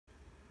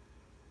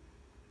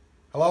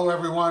Hello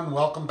everyone,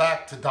 welcome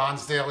back to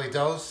Don's Daily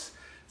Dose.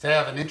 Today I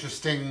have an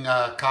interesting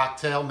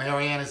cocktail.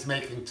 Marianne is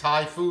making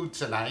Thai food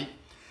tonight,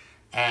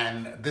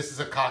 and this is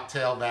a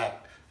cocktail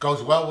that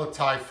goes well with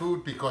Thai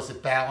food because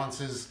it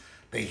balances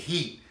the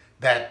heat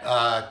that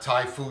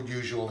Thai food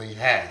usually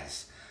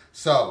has.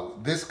 So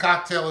this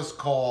cocktail is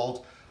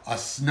called a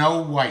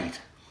Snow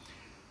White.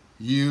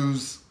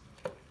 Use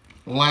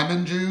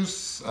lemon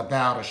juice,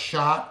 about a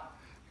shot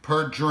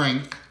per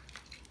drink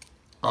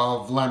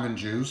of lemon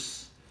juice.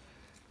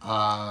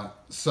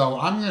 So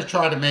I'm going to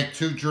try to make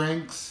 2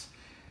 drinks.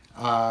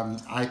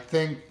 I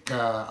think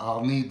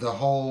I'll need the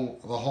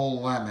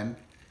whole lemon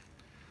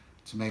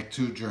to make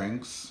 2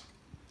 drinks.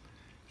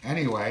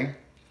 Anyway,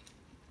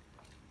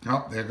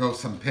 oh, there goes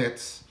some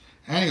pits.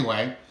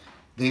 Anyway,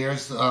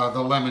 there's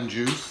the lemon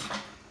juice,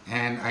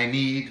 and I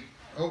need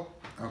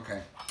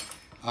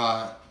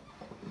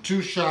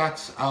 2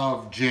 shots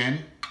of gin.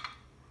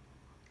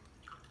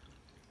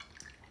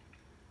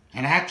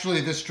 And actually,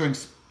 this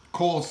drink's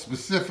called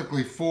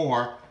specifically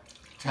for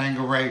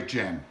Tanqueray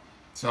gin.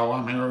 So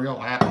I'm real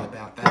happy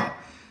about that.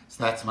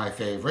 So that's my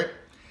favorite.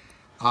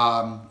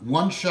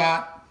 1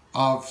 shot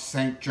of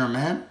Saint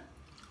Germain.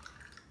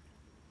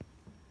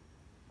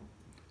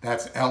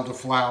 That's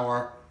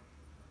elderflower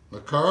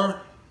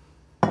liqueur.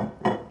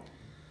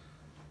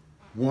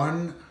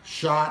 1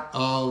 shot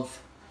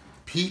of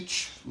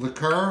peach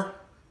liqueur.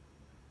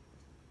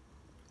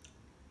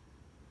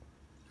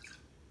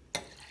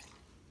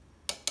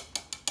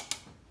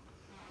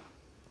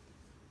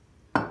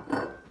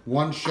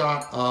 1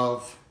 shot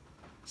of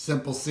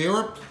simple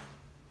syrup.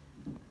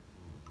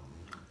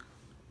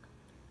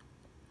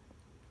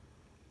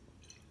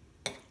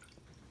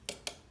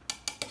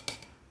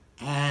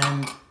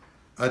 And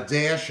a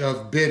dash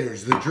of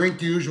bitters. The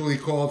drink usually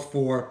calls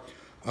for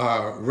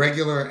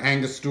regular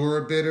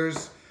Angostura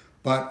bitters,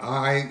 but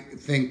I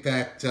think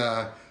that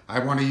I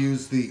want to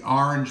use the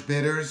orange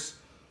bitters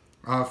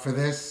for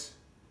this.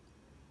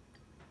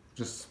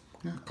 Just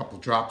a couple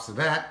drops of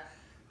that.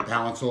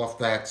 Balance off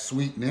that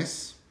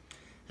sweetness.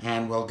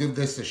 And we'll give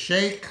this a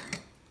shake.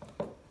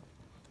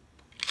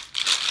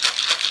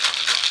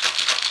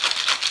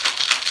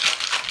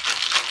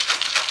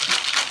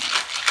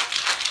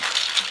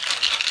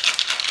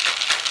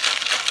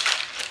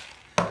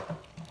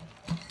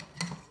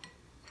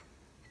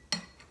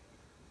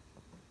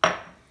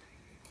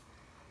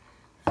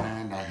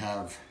 And I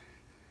have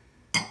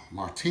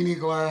martini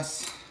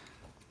glass.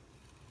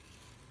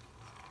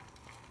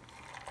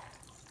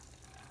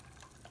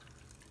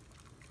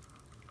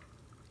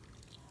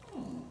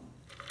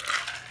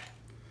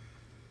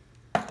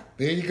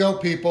 There you go,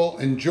 people.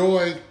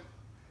 Enjoy.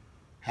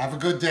 Have a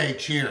good day.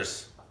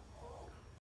 Cheers.